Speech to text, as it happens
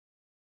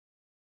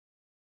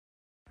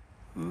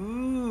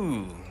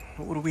Ooh,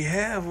 what do we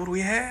have? What do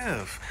we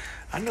have?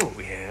 I know what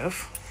we have.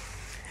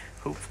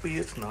 Hopefully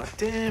it's not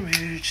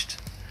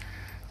damaged,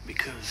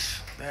 because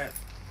that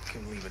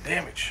can leave a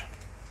damage.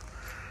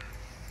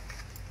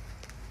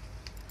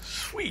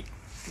 Sweet.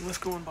 Let's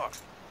go unbox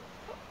it.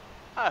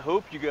 I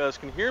hope you guys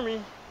can hear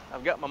me.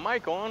 I've got my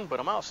mic on, but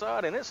I'm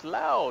outside and it's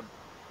loud.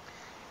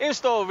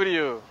 Install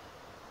video.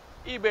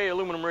 Ebay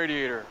aluminum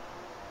radiator.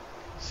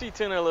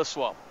 C10 LS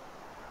swap.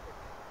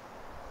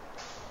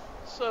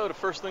 So the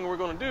first thing we're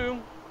going to do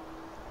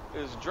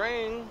is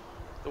drain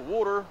the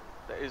water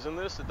that is in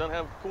this. It doesn't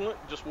have coolant,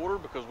 just water,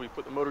 because we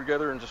put the motor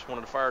together and just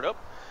wanted to fire it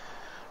up.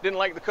 Didn't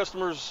like the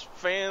customer's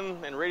fan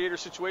and radiator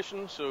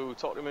situation, so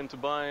talked him into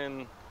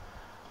buying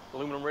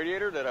aluminum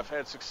radiator that I've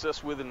had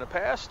success with in the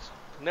past.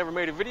 Never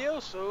made a video,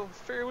 so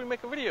figured we'd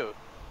make a video.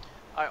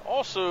 I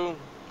also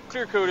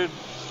clear coated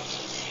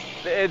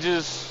the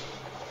edges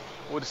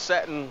with a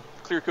satin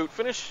clear coat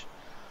finish,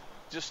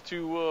 just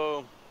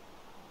to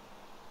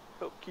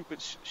help keep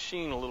it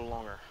sheen a little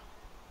longer.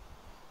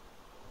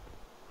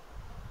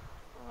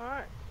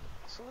 Alright,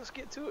 so let's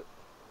get to it.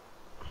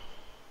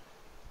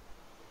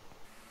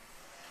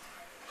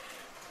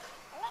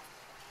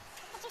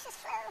 The juices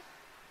flow.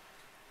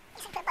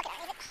 You should put a bucket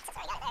underneath it, since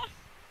I already got it there.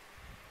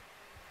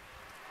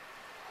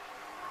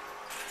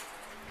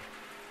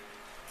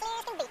 Clear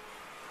as can be.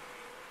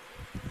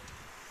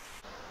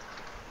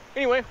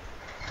 Anyway,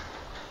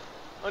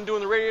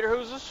 undoing the radiator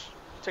hoses,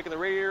 taking the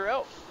radiator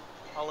out.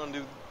 I'll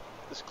undo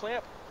this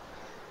clamp,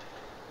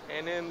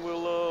 and then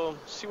we'll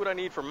see what I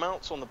need for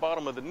mounts on the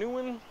bottom of the new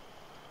one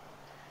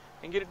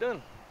and get it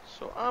done.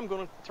 So I'm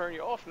going to turn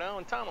you off now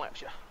and time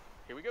lapse you.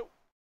 Here we go.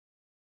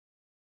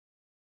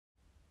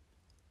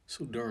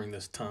 So during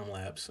this time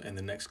lapse and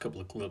the next couple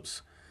of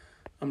clips,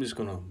 I'm just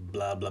gonna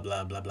blah blah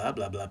blah blah blah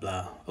blah blah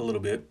blah a little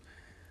bit,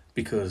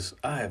 because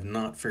I have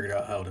not figured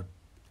out how to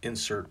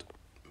insert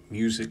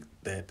music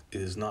that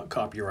is not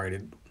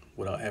copyrighted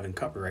without having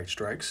copyright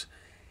strikes,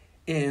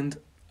 and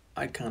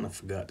I kind of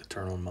forgot to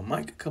turn on my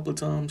mic a couple of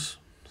times.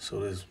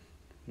 So there's,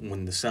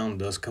 when the sound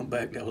does come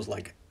back, that was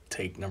like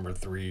take number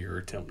 3 or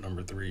attempt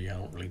number 3. I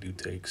don't really do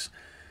takes.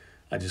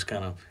 I just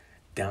kind of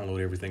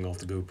download everything off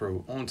the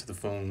GoPro onto the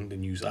phone,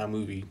 then use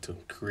iMovie to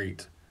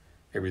create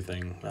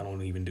everything. I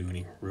don't even do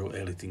any real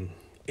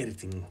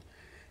editing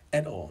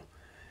at all.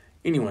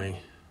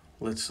 Anyway,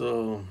 let's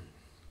go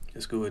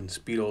ahead and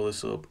speed all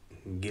this up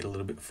and get a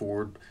little bit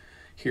forward.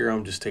 Here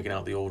I'm just taking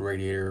out the old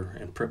radiator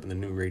and prepping the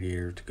new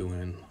radiator to go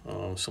in.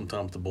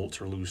 Sometimes the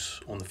bolts are loose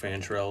on the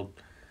fan shroud.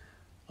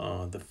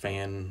 The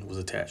fan was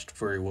attached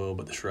very well,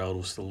 but the shroud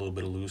was still a little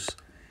bit loose.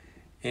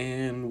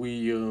 And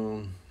we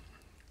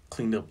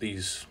cleaned up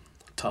these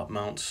top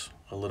mounts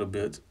a little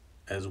bit,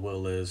 as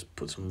well as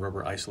put some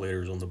rubber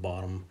isolators on the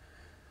bottom.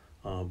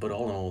 But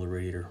all in all, the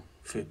radiator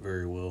fit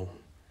very well.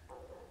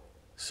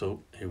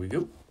 So here we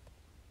go.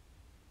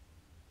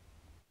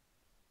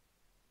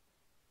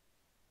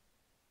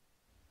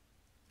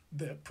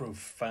 That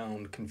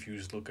profound,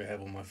 confused look I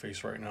have on my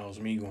face right now is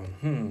me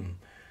going,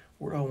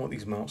 where do I want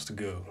these mounts to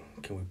go?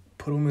 Can we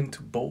put them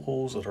into bolt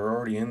holes that are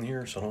already in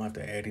here so I don't have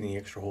to add any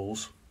extra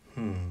holes?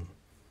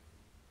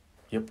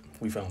 Yep,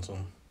 we found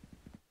some.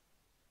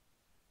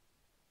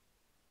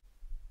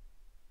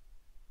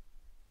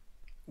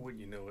 Wouldn't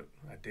you know it,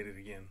 I did it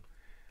again.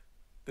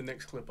 The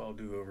next clip I'll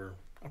do over,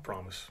 I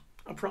promise.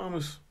 I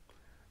promise.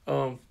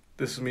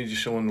 This is me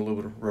just showing the little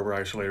bit of rubber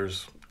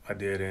isolators I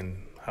did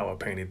and how I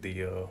painted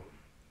the,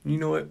 you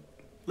know what?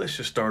 Let's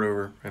just start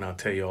over and I'll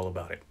tell you all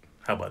about it.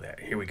 How about that?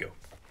 Here we go.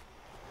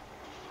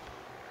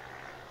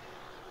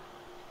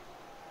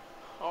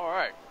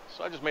 Alright,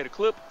 so I just made a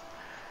clip.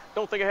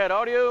 Don't think I had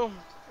audio.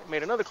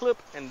 Made another clip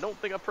and don't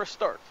think I pressed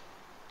start.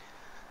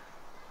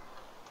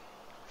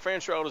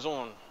 Fan shroud is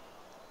on.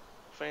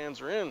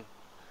 Fans are in.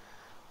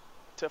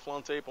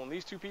 Teflon tape on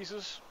these two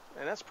pieces,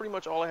 and that's pretty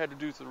much all I had to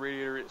do to the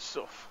radiator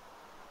itself.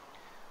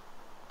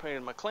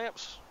 Painted my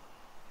clamps,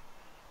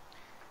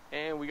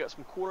 and we got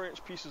some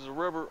 1/4-inch pieces of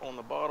rubber on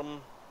the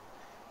bottom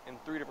in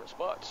 3 different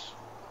spots,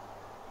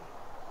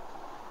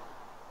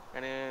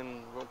 and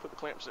then we're going to put the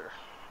clamps there.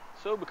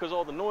 So because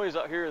all the noise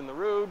out here in the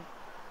road,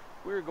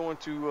 we're going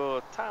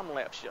to time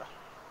lapse you.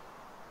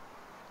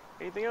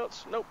 Anything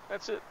else? Nope,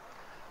 that's it.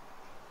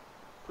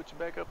 Put you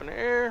back up in the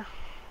air.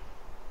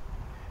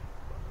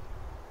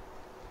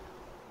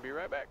 Be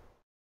right back.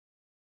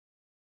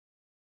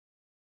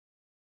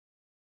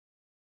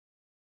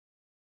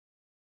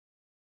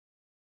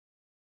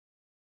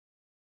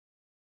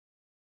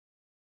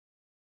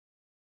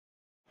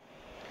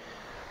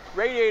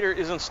 Radiator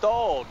is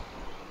installed.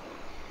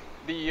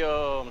 The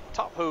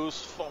top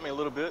hose fought me a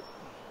little bit.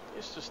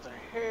 It's just a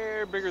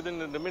hair bigger than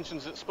the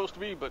dimensions it's supposed to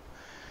be, but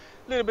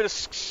a little bit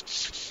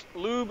of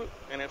lube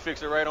and it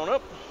fixed it right on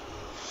up.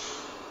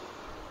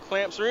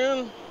 Clamps are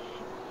in.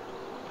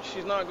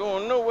 She's not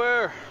going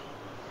nowhere.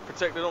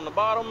 Protected on the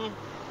bottom.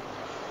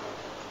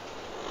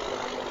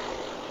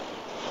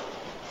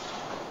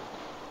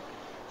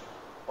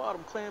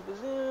 Bottom clamp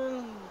is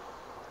in.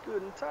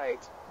 Good and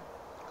tight.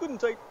 Good and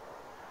tight.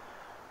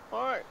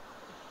 Alright.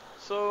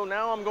 So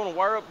now I'm going to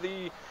wire up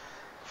the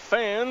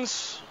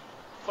fans,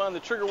 find the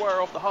trigger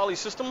wire off the Holley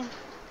system,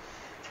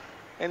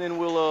 and then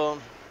we'll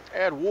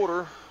add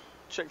water,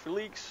 check for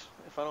leaks.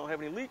 If I don't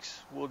have any leaks,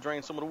 we'll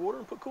drain some of the water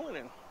and put coolant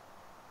in.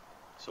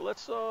 So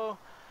let's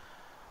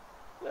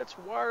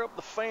wire up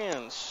the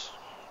fans.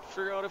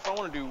 Figure out if I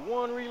want to do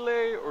 1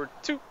 relay or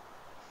 2.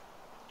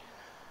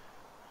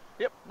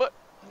 Yep, but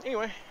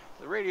anyway,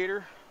 the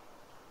radiator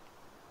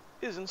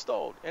is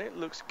installed and it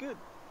looks good.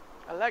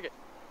 I like it.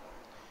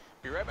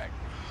 Be right back.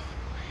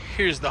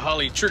 Here's the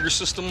Holley trigger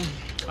system.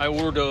 I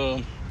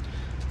ordered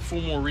 4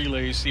 more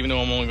relays, even though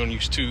I'm only going to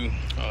use 2,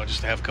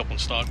 just to have a couple in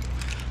stock.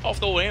 Off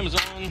the old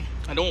Amazon.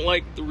 I don't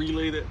like the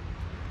relay that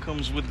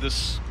comes with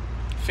this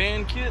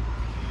fan kit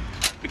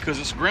because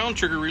it's a ground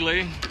trigger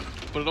relay,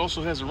 but it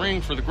also has a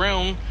ring for the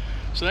ground.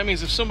 So that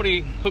means if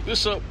somebody hooked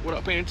this up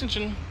without paying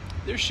attention,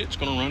 their shit's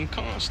gonna run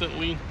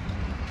constantly.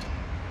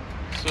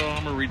 So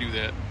I'm gonna redo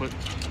that. But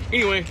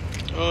anyway,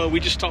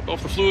 we just topped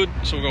off the fluid,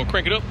 so we're gonna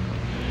crank it up,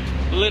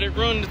 let it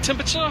run the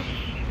temperature,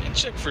 and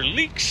check for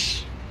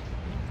leaks.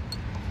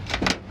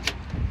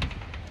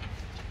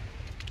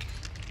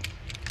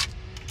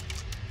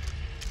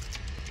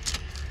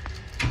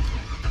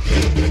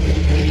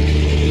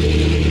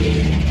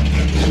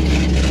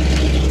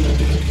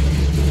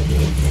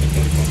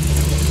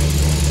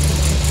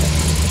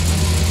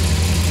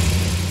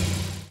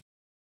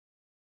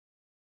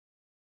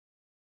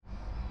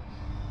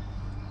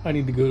 I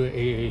need to go to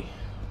AA.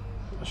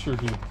 I sure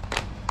do.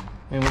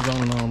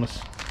 Amazon Anonymous.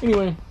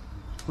 Anyway,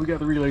 we got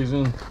the relays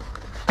in.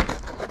 A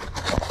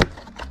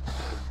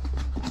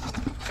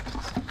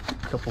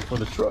couple for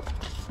the truck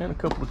and a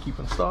couple to keep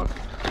in stock.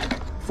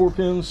 4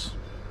 pins.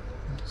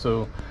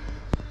 So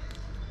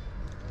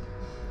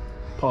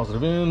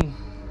positive in,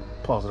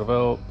 positive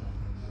out.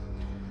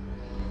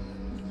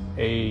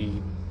 A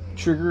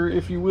trigger,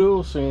 if you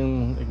will,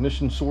 saying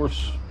ignition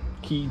source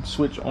keyed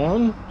switch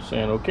on,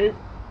 saying okay,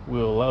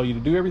 will allow you to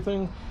do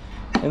everything,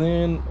 and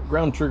then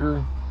ground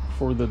trigger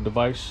for the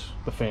device,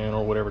 the fan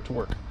or whatever, to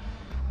work,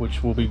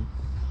 which will be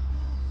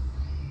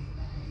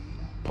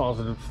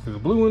positive through the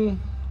blue one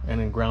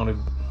and then grounded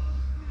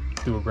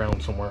through a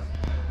ground somewhere.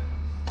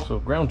 So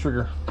ground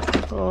trigger,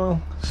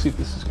 let's see if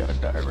this has got a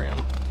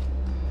diagram.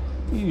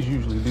 These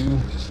usually do.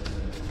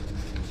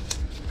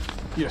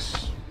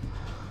 Yes.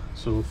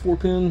 So 4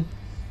 pin.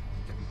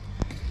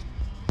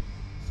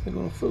 They're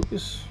gonna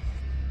focus.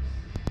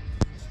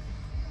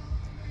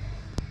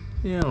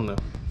 Yeah, I don't know.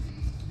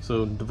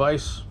 So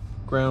device,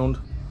 ground,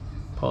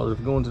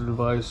 positive going to the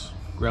device,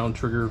 ground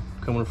trigger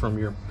coming from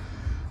your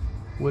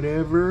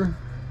whatever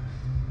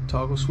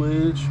toggle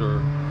switch, or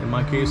in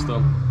my case the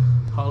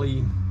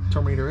Holley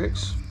Terminator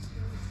X,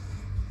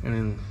 and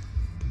then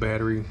the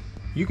battery.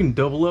 You can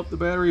double up the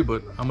battery,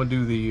 but I'm gonna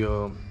do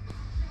the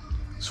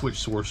switch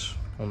source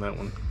on that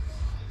one.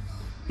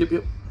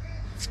 Yep.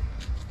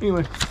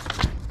 Anyway,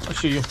 I'll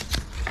show you.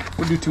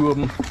 We'll do 2 of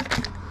them.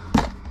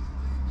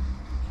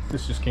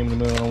 This just came in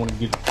the mail. I don't want to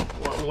get it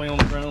while we're laying on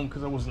the ground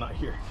because I was not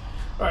here.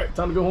 All right,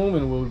 time to go home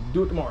and we'll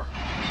do it tomorrow.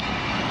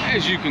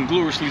 As you can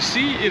gloriously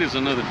see, it is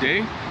another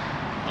day. We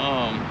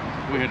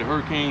had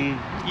Hurricane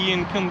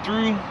Ian come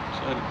through, so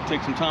I had to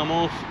take some time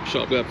off.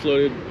 Shop got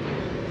flooded.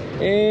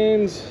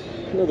 And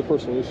another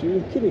personal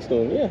issue, kidney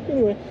stone. Yeah,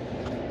 anyway.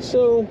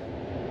 So,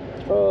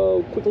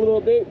 quick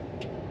little update.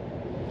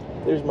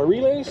 There's my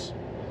relays.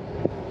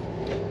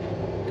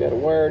 Got it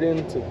wired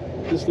into,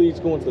 this lead's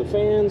going to the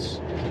fans.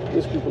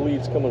 This group of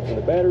leads coming from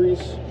the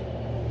batteries,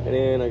 and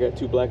then I got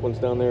 2 black ones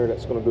down there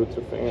that's going to go to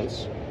the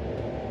fans.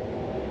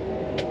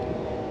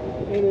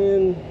 And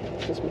then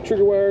that's my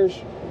trigger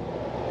wires.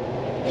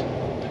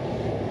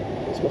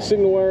 That's my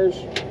signal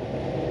wires.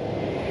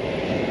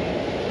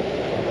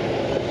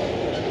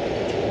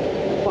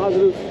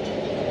 Positive,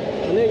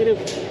 negative.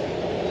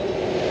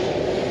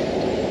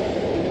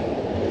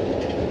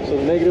 So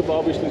the negative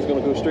obviously is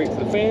going to go straight to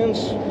the fans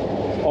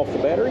off the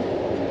battery.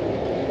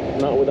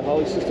 Not with the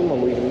Holley system,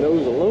 I'm leaving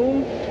those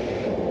alone.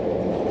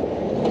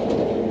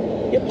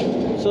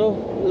 Yep, so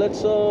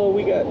let's,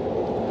 we got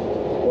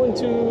 1, 2,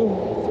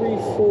 3,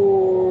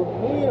 4,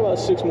 we got about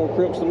 6 more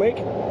crimps to make.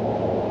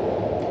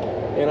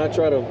 And I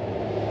got a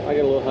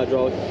little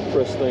hydraulic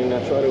press thing, I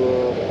try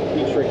to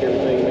heat shrink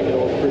everything, make it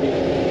all pretty.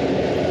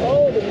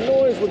 Oh, the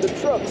noise with the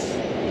trucks.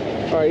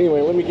 All right,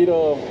 anyway, let me get a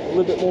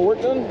little bit more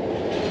work done,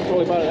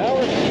 probably about an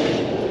hour,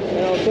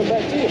 and I'll come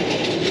back to you.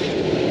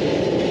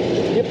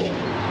 Yep.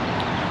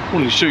 I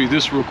wanted to show you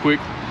this real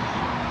quick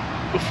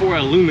before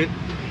I loom it.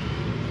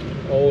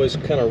 Always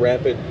kind of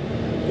wrap it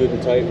good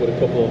and tight with a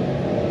couple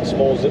of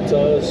small zip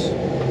ties,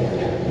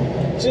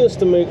 just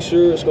to make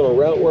sure it's going to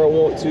route where I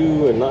want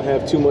to and not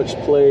have too much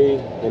play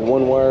in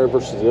one wire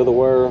versus the other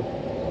wire.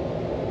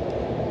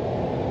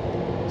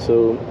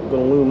 So I'm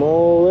going to loom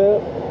all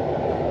that.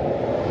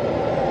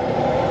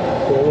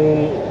 Going to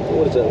loom,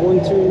 what is that, 1,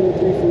 2,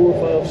 3, 4,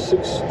 5,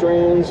 6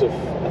 strands of,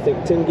 I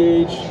think, 10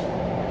 gauge.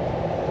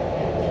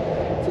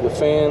 The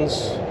fans,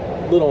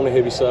 a little on the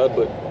heavy side,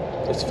 but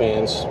it's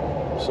fans,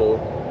 so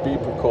be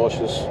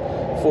precautious.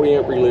 40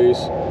 amp relays.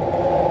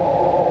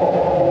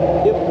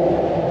 Yep,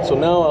 so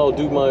now I'll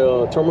do my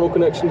terminal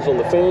connections on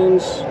the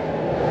fans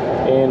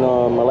and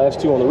my last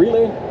two on the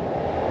relay,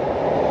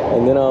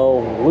 and then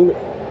I'll loom it,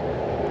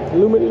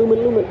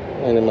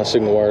 and then my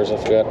signal wires. I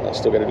forgot, I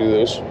still got to do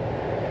those.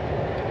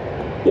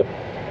 Yep.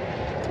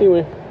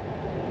 Anyway,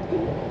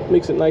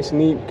 makes it nice and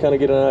neat. Kind of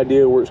get an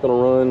idea where it's going to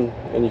run,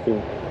 and you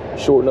can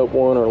shorten up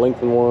one or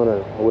lengthen one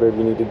or whatever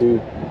you need to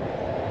do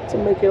to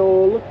make it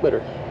all look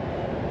better.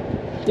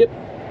 Yep.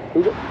 Here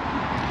we go.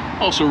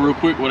 Also, real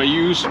quick, what I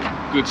use: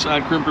 good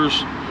side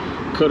crimpers,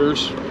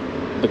 cutters,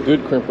 a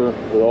good crimper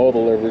with all the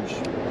leverage,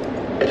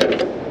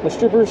 my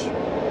strippers,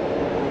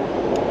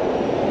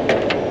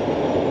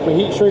 my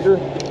heat shrinker,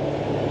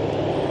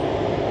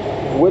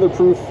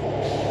 weatherproof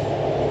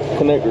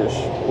connectors,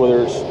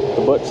 whether it's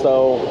the butt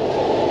style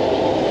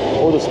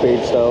or the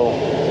spade style,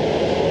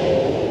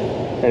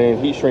 and then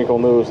heat shrink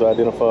on those to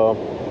identify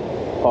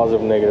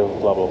positive, negative,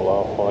 blah blah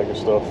blah, all that good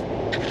stuff.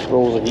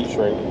 Rolls of heat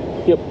shrink.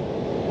 Yep,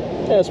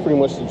 that's pretty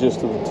much the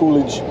gist of the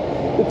toolage.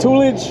 The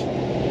toolage,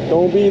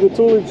 don't be the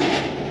toolage.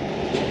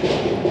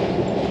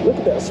 Look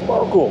at that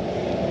sparkle.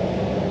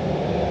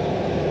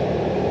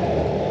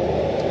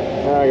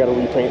 Now I gotta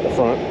repaint the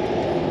front.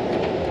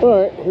 All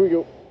right, here we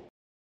go.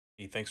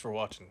 Hey, thanks for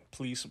watching.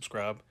 Please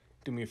subscribe.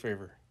 Do me a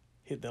favor,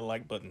 hit that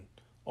like button.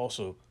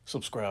 Also,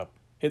 subscribe.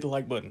 Hit the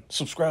like button.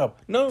 Subscribe.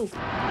 No.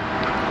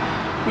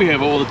 We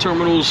have all the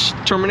terminals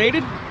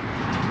terminated.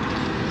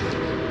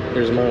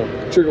 There's my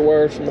trigger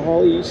wires from the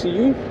Holley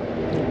ECU.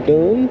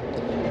 Done.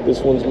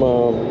 This one's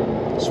my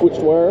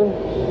switched wire.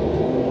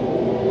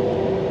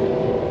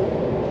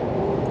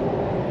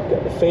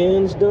 Got the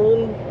fans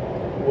done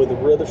with the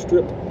weather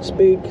strip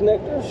spade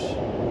connectors.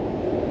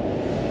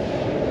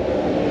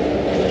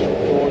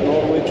 Going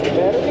all the way to the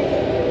battery.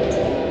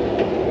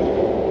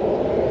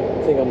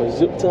 I think I'm going to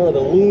zip tie the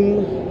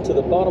loom to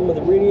the bottom of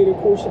the radiator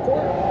core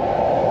support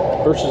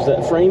versus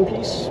that frame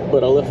piece,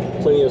 but I left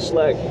plenty of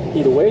slack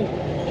either way.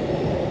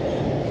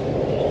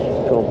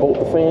 Gonna bolt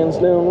the fans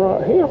down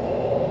right here.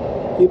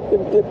 Yep.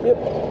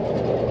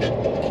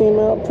 Came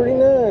out pretty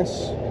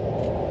nice.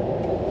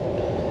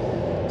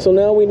 So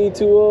now we need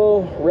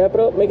to wrap it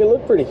up, make it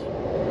look pretty.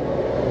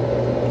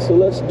 So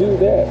let's do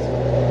that.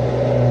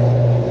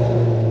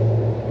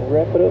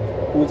 Wrap it up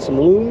with some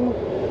loom.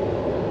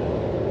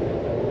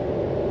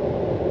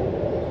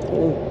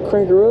 And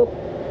crank her up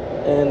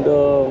and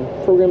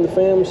program the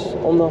fans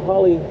on the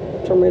Holley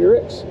Terminator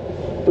X.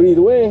 But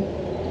either way,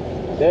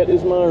 that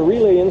is my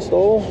relay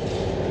install.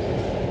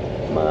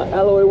 My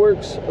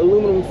ALLOYWORKS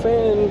aluminum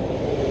fan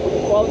with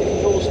the quality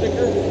control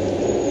sticker.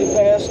 It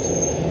passed.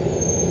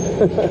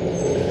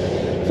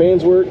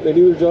 Fans work, they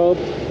do their job.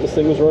 This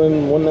thing was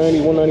running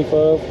 190,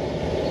 195.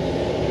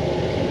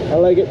 I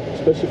like it,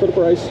 especially for the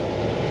price.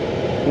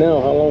 Now,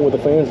 how long will the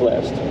fans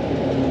last?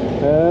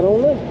 I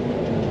don't know.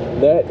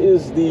 That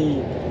is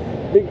the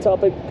big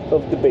topic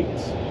of debate.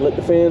 Let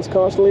the fans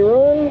constantly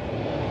run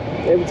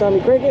every time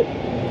you crank it,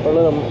 or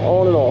let them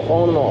on and off,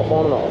 on and off,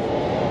 on and off.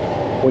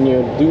 When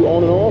you do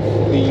on and off,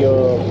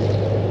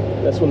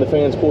 that's when the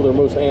fans pull their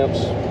most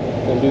amps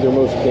and do their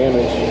most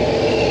damage.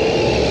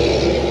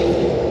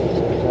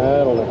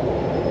 I don't know.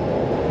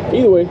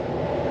 Either way,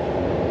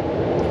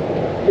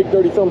 big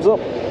dirty thumbs up.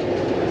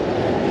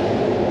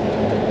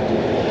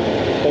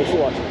 Thanks for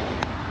watching.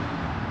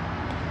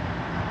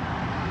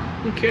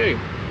 Okay.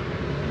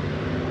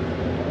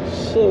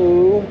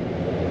 So,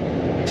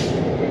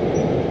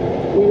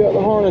 we got the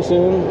harness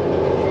in.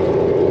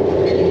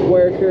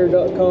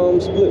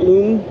 Wirecare.com split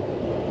loom,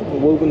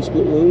 woven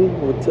split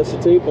loom with tester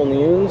tape on the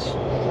ends,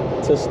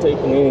 tester tape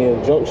on any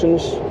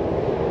junctions,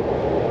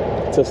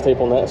 tester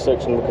tape on that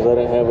section because I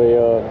didn't have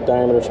a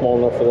diameter small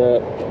enough for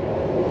that.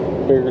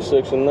 Bigger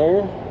section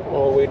there,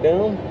 all the way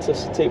down,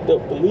 tester taped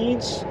up the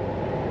leads,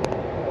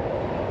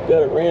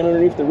 got it ran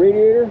underneath the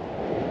radiator.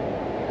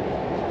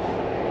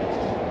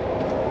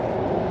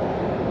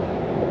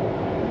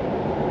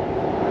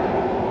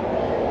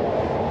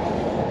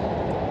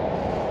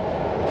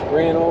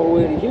 Ran all the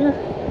way to here.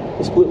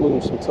 The split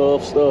loom's some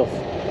tough stuff.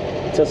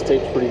 Test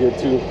tape's pretty good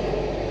too.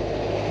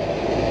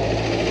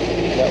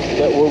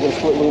 That woven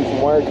split loom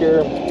from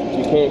Wirecare,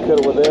 you can't cut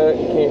it with that,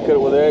 you can't cut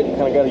it with that, you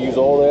kind of got to use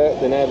all that,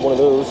 then add one of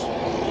those.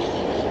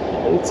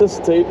 And the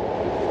test tape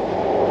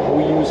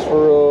we use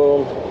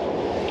for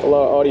a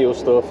lot of audio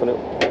stuff, and it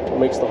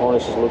makes the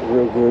harnesses look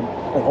real good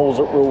and holds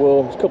up real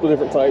well. There's a couple of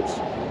different types.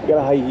 You got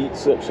a high heat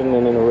section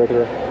and then a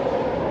regular.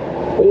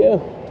 But yeah,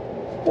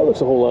 that looks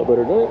a whole lot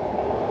better, doesn't it?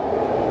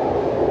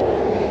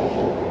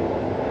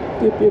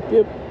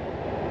 Yep.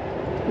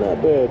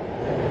 Not bad.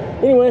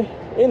 Anyway,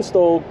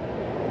 installed,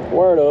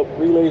 wired up,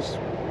 relays,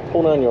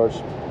 whole 9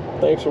 yards.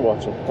 Thanks for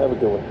watching. Have a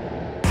good one.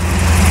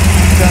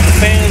 Got the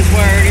fans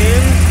wired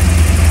in.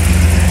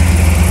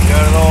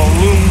 Got it all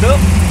loomed up.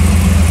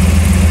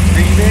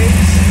 Relays.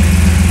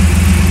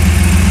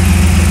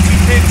 2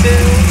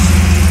 pigtails.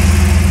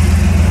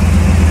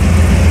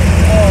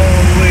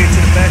 All the way to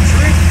the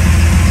battery.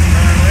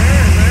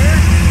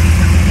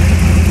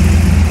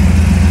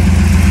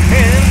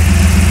 There.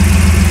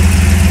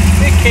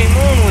 And it came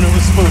on when it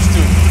was supposed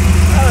to. I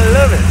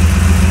love it.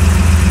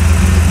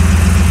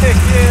 Heck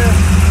yeah.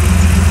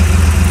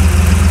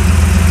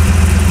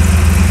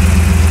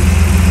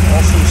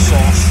 Awesome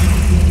sauce.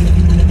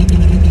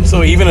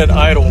 So even at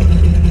idle,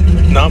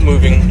 not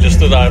moving,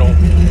 just at idle,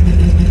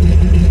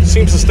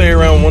 seems to stay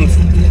around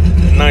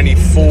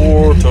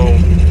 194 to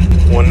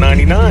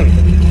 199.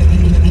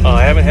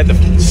 I haven't had the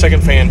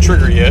second fan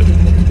trigger yet.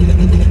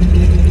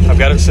 I've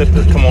got it set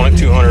to come on at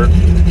 200.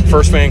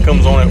 First fan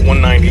comes on at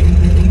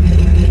 190.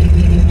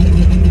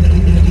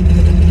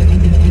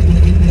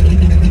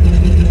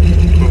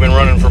 We've been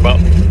running for about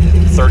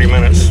 30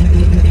 minutes.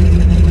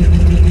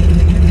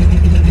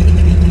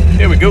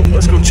 Here we go.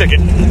 Let's go check it.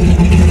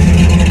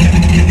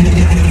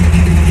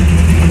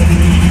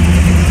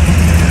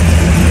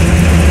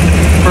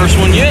 First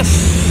one, yes.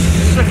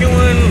 Second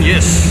one,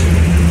 yes.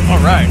 All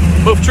right.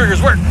 Both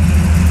triggers work.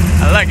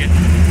 I like it.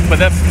 But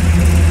that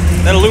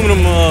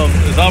aluminum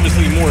is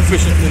obviously more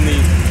efficient than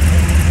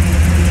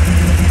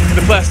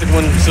the plastic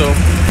one. So,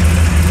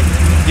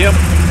 yep.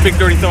 Big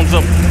dirty thumbs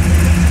up.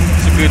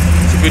 It's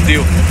a good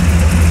deal.